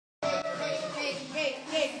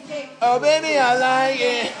Oh, baby, I like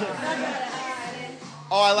it.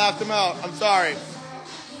 Oh, I laughed him out. I'm sorry.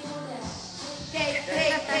 Cake,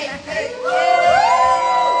 cake, cake, cake. Let's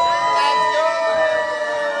go.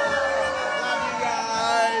 Love you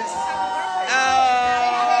guys.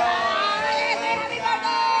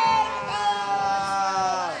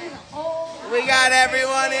 We got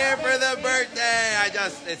everyone here for the birthday.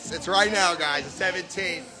 It's right now, guys. The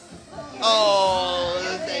 17th. Oh,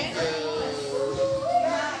 thank you.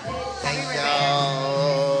 Thank you.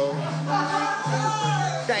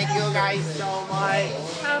 Thank you guys so much.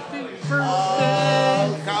 Happy birthday.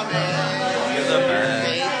 Oh, come in. You're the best.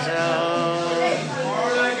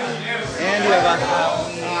 And you have a... Oh,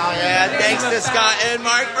 yeah. Thanks to Scott and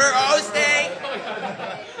Mark for hosting.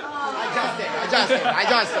 I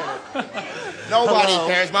just did. Nobody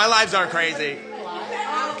cares. My lives are crazy.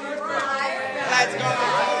 Let's go.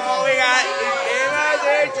 We got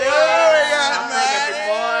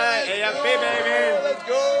AFP baby. Let's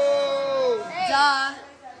go.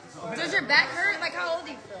 Duh. Does your back hurt? Like, how old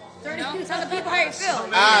do you feel? 30. Tell the people how you feel.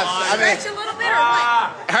 Stretch a little bit or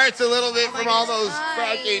what? Hurts a little bit from all those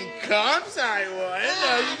fucking cumps I won.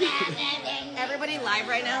 Everybody live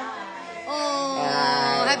right now?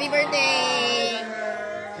 Oh, happy birthday.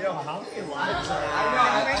 Yo, how many lives are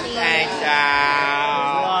Happy birthday. Thanks, a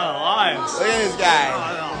lot of lives. Look at this guy.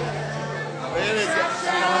 Look at this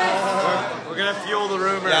guy. We're gonna fuel the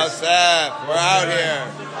rumors. Yo, Seth, we're out here.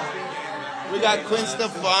 We got Quinn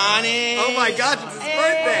Stefani. Oh my God, it's his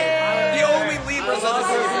birthday. The only Libras of the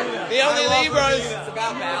season. The only Libras. It's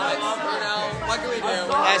about balance, you know. What can we do?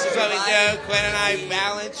 That's just what we do. Quinn and I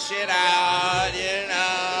balance shit out, you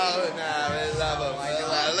know. No, we love him.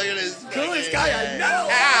 Look at this. Coolest guy I know.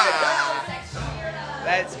 Ah.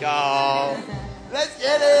 Let's go. Let's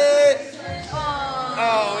get it.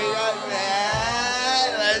 Oh, we got that.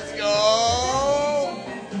 Let's go.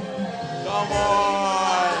 Come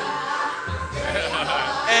on.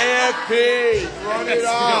 AFP. Run it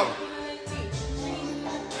up.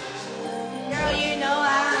 Girl, you know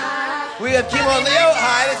I... We have Kimo and Leo.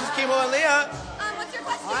 Hi, this is Kimo and Leo. What's your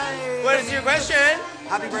question? Hi. What is your question?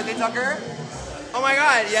 Happy birthday, Tucker. Oh my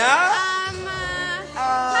God, yeah?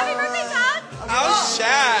 Happy birthday, Todd. Oh,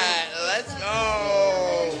 shit. Let's go.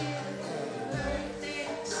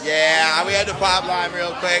 Yeah, we had to pop live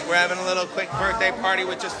real quick. We're having a little quick birthday party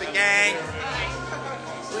with just the gang.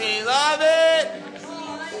 We love it.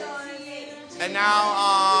 And now,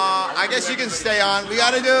 I guess you can stay on. We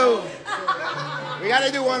gotta do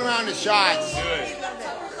one round of shots. Okay?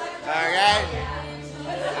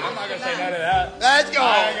 I'm not gonna say no to that. Let's go.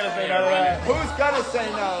 I ain't gonna say no to that. Who's gonna say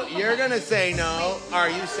no? You're gonna say no. Are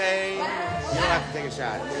you saying? You don't have to take a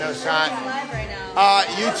shot. No shot. Live right now.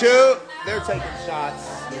 You two, they're taking shots.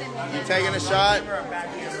 You taking a shot?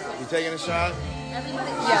 You taking a shot?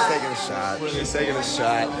 She's taking a shot. She's taking a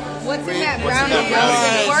shot. What's in that What's in brownie? that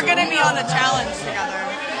brownie? We're gonna be on the challenge together.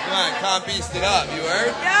 Come on, comp beast it up. You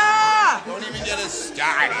heard? Yeah! Don't even get us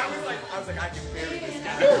started. I was like, I can bury this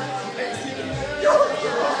guy.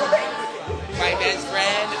 My best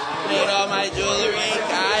friend made all my jewelry.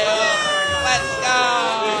 Kyle, let's go.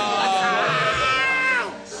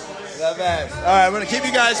 The best. All right, I'm gonna keep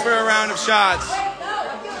you guys for a round of shots,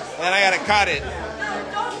 and then I gotta cut it.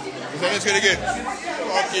 Then it's gonna get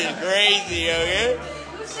fucking crazy, okay?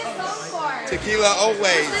 Who's this song for? Tequila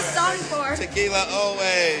always. Who's this song for? Tequila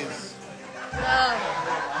always.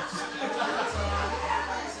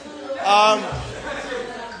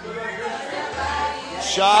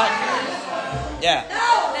 Shot. Yeah.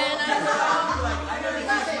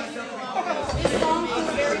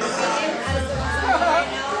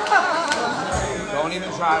 Don't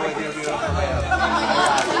even try with your beautiful hair.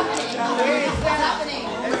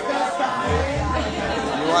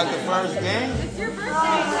 You want the first game? It's your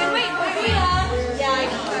birthday. Wait. Yeah, I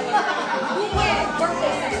know. Who wins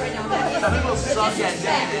birthday sex right now? Some people suck at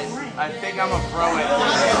dinging it. I think I'm a pro at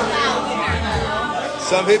dinging it.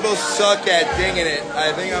 Some people suck at dinging it.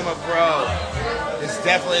 I think I'm a pro. It's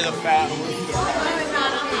definitely the fat one.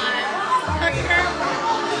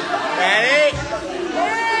 Ready?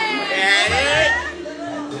 Ready?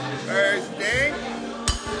 First ding.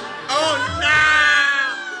 Oh no!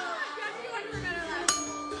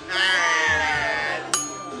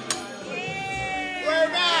 We're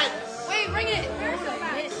back. Wait, ring it.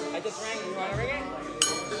 I just rang it. You want to ring it?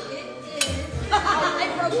 I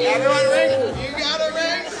broke it. Everyone ring it. You got a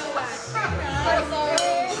ring?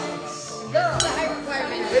 Girl, the high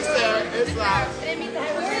requirement. It's there. It's loud. I didn't meet the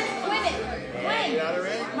high requirement. Win it. You got a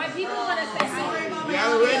ring? My people want to say hi. You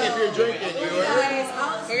got a ring if you're drinking. You heard?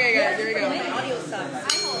 Okay, guys, here we go.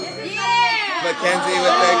 Yeah! Mackenzie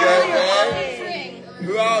with the good ring. Ring.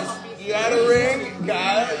 else? You got a ring?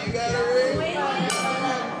 Kyle, you got a ring? You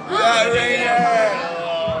got a ring there.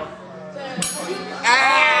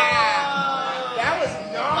 Ah! That was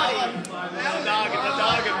naughty. That was the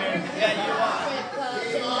dog in there. Yeah, you are.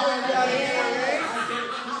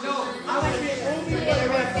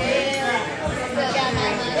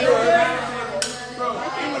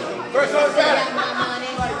 First one's better.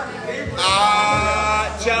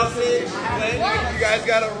 Chelsea, Lynn, you guys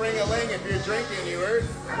got a ring-a-ling if you're drinking, you heard?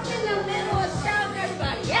 I'm in the middle of shouting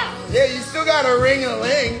everybody. Yeah. Yeah, you still got a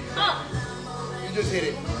ring-a-ling. Oh. You just hit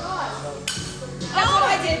it. That's what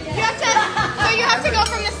I did. You have to. So you have to go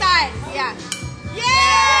from the side. Yeah.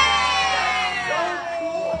 Yeah. So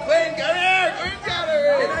cool. Lynn, come here. Lynn got a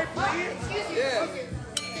ring. Can I please? Excuse me.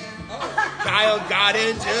 Yeah. Kyle got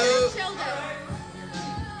in too.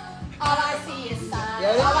 All I see is side.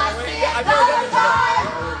 Yeah, All I see is I've never done this before.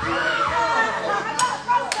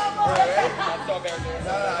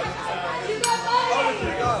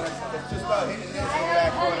 It's just about hitting this in the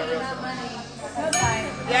back corner real quick.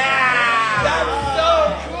 Yeah! That's so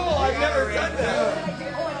cool. I've never done that.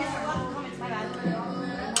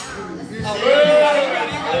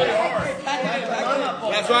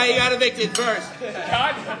 That's why you got evicted first.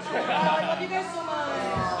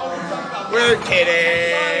 We're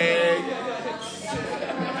kidding.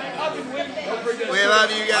 We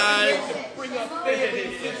love you guys.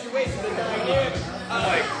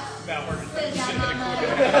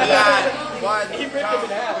 He ripped him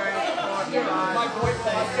in half. My boy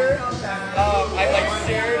Foster, I like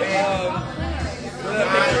shared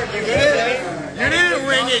You didn't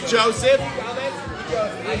ring it, Joseph. I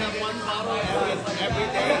have one bottle every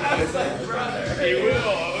day. He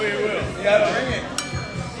will. You gotta ring it.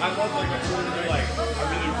 I was like, I really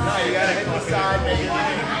no, you gotta hit the side, maybe.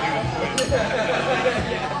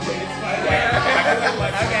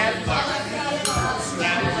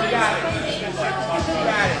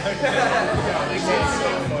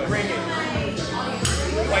 Ring it.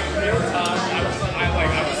 Like real time,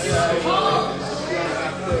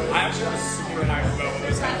 I actually was super hyped about what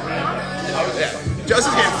was happening.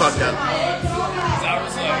 Joseph's getting fucked up. I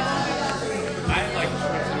was like, I like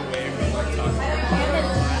drifted away from like talking.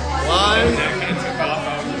 One. And that kind of took off. I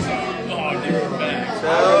was just like, oh, you were back.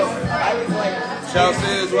 So,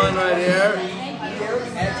 Chelsea is one right here.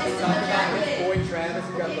 Ed was talking about his boy Travis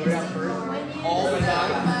who got loaded out first all the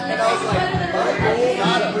time. And I was like, oh,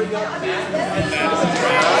 gotta bring up that.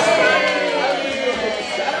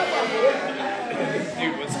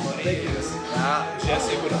 Dude, what's funny is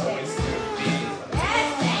Jesse would always be.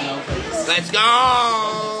 Let's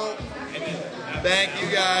go! Thank you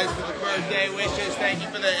guys for the birthday wishes. Thank you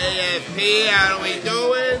for the AFP. How are we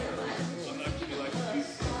doing?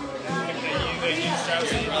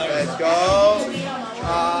 Let's go.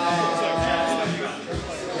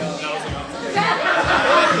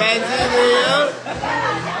 Mackenzie here.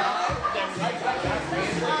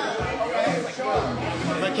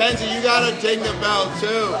 Mackenzie, you gotta ding the bell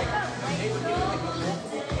too.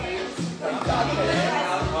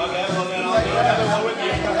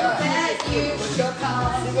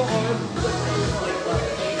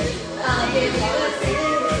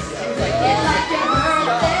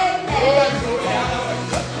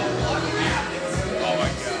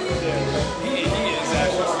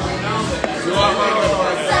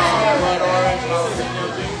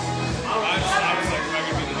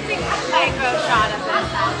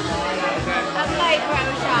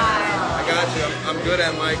 I'm good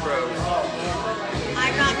at micros.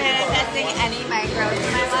 I'm not manifesting any micros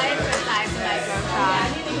in my life besides a micro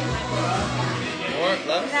shot. More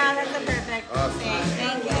left? No, that's a perfect thing.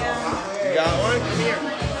 Thank you. You got one? Come here.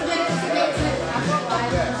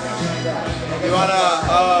 You want a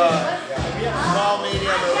small,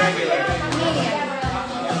 medium, or regular?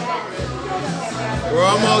 We're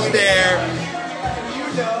almost there.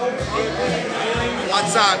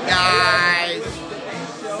 What's up, guys?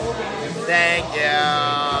 Thank you.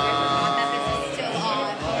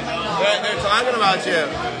 They're talking about you.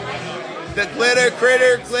 The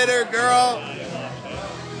glitter girl.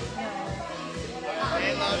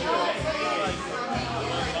 They love you.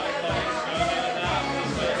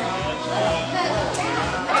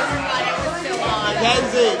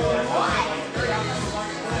 Mackenzie.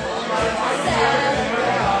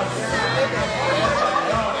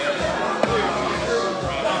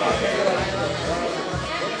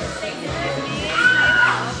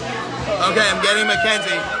 Okay, I'm getting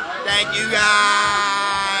Mackenzie. Thank you guys.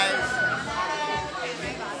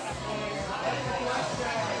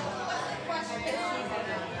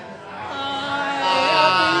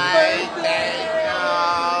 Hi, thank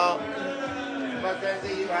you.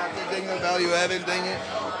 Mackenzie, you have to ding the bell. You haven't ding it.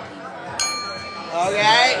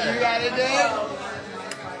 Okay, you gotta ding.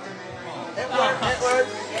 It worked. It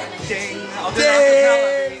worked. Ding.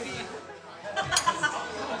 Ding.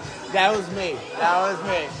 That was me. That was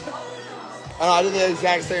me. Oh, I did the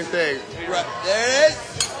exact same thing. Right. There it is.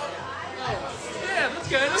 Yeah, that's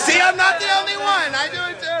good. See, I'm not the only one. I do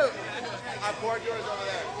it too. I poured yours over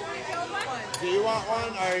there. Do you want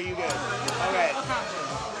one, or are you good? Okay.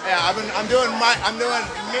 Yeah, I'm doing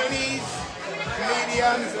minis,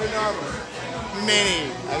 mediums, or normals.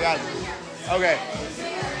 Mini. I got you. Okay.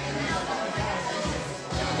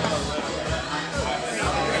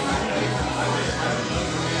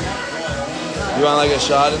 You want like a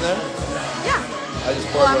shot in there? Yeah. I just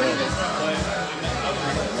poured one in.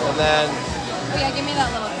 And then. Oh yeah, give me that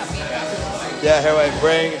little cup. Yeah, here, wait.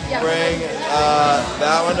 Bring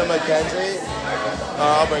that one to Mackenzie.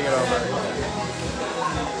 I'll bring it over.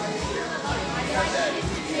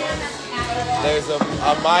 There's a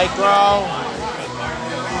micro.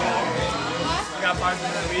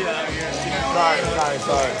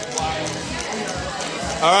 Sorry.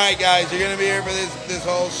 All right, guys, you're gonna be here for this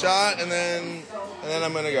whole shot, and then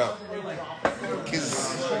I'm gonna go.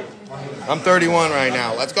 'Cause I'm 31 right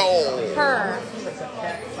now. Let's go. Her.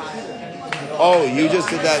 Oh, you just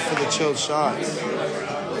did that for the chilled shots.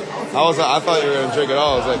 I thought you were gonna drink it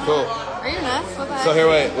all. I was like, cool. Are you nuts? What the heck? So here,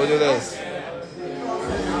 wait. We'll do this.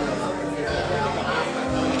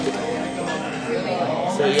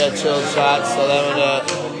 So you got chilled shots. So then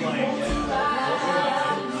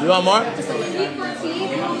you want more?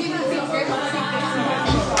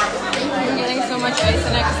 I'm getting so much ice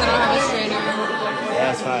in it because I don't have a strainer. Yeah,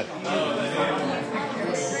 that's fine.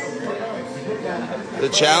 The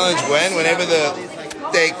challenge whenever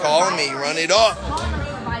they call me, run it up.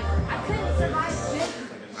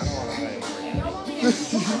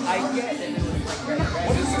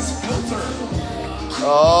 What is this filter?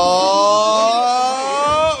 Oh,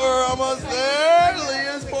 we're almost there.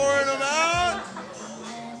 Leah's pouring them out.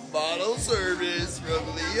 Bottle service from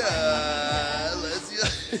Leah. Let's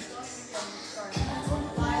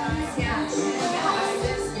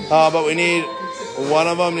go. But we need, one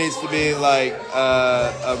of them needs to be like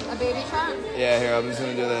A baby shot? yeah, here, I'm just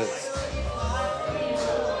gonna do this.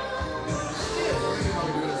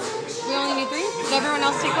 We only need 3? Did everyone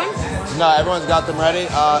else take one? No, everyone's got them ready.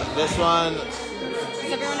 This one,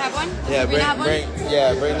 Does everyone have one? Does yeah, Sabrina have one?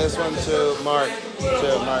 bring this one to Mark.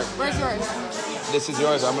 Where's yours? This is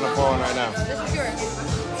yours. I'm gonna pour one right now. This is yours.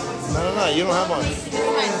 No, you don't have one. This is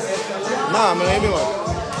mine. No, I'm gonna give you one.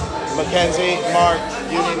 Mackenzie, Mark,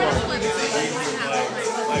 you need one.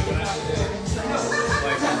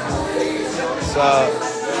 So,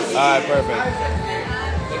 alright, perfect.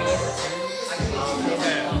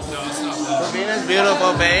 Sabina's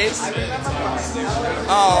beautiful face.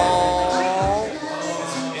 Oh.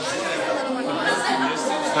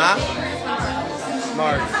 Huh?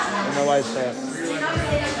 Mark, and my wife's fan.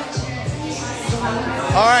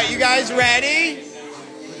 Alright, you guys ready?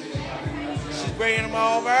 She's bringing them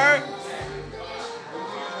over.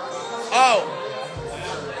 Oh.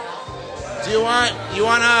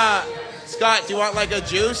 Scott, do you want like a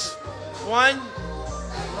juice one?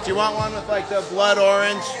 Do you want one with like the blood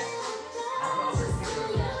orange?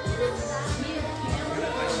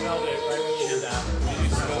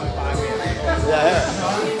 Yeah.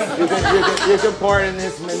 You can pour it in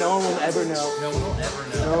this, and no one will ever know. No one will ever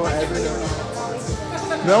know. No one ever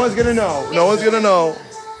know. No one's gonna know. No one's gonna know.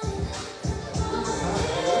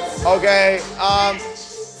 Okay.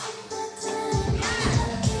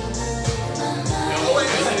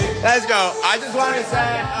 Let's go. I just want to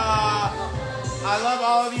say I love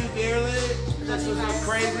all of you dearly. This was a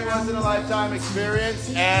crazy once-in-a-lifetime experience,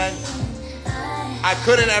 and I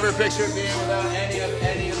couldn't ever picture it being without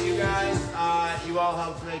any of you guys. You all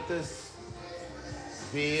helped make this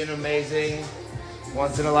be an amazing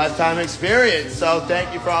once-in-a-lifetime experience. So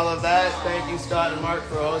thank you for all of that. Thank you, Scott and Mark,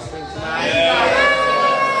 for hosting tonight.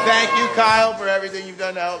 Yeah. Thank you, Kyle, for everything you've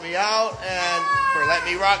done to help me out and for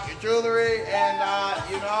letting me rock your jewelry. And,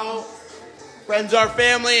 friends are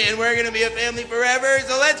family, and we're going to be a family forever.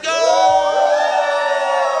 So let's go!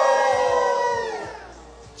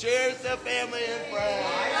 Cheers to family and friends.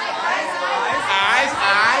 Eyes,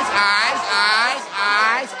 eyes, eyes, eyes,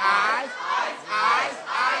 eyes, eyes, eyes, eyes,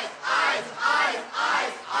 eyes, eyes,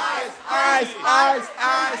 eyes, eyes, eyes,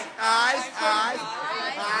 eyes, eyes, eyes,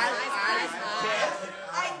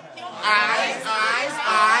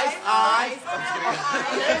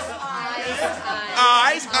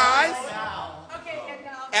 eyes, eyes.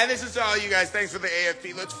 And this is to all you guys. Thanks for the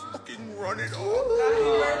AFP. Let's fucking run it all. Happy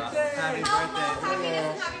birthday. Happy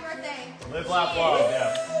birthday. Live, laugh, love,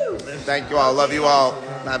 yeah. Thank you all. Love you all.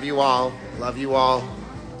 Love you all. Love you all.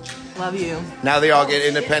 Love you. Now they all get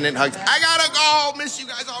independent hugs. I gotta go. Miss you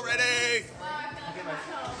guys already.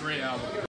 Great album.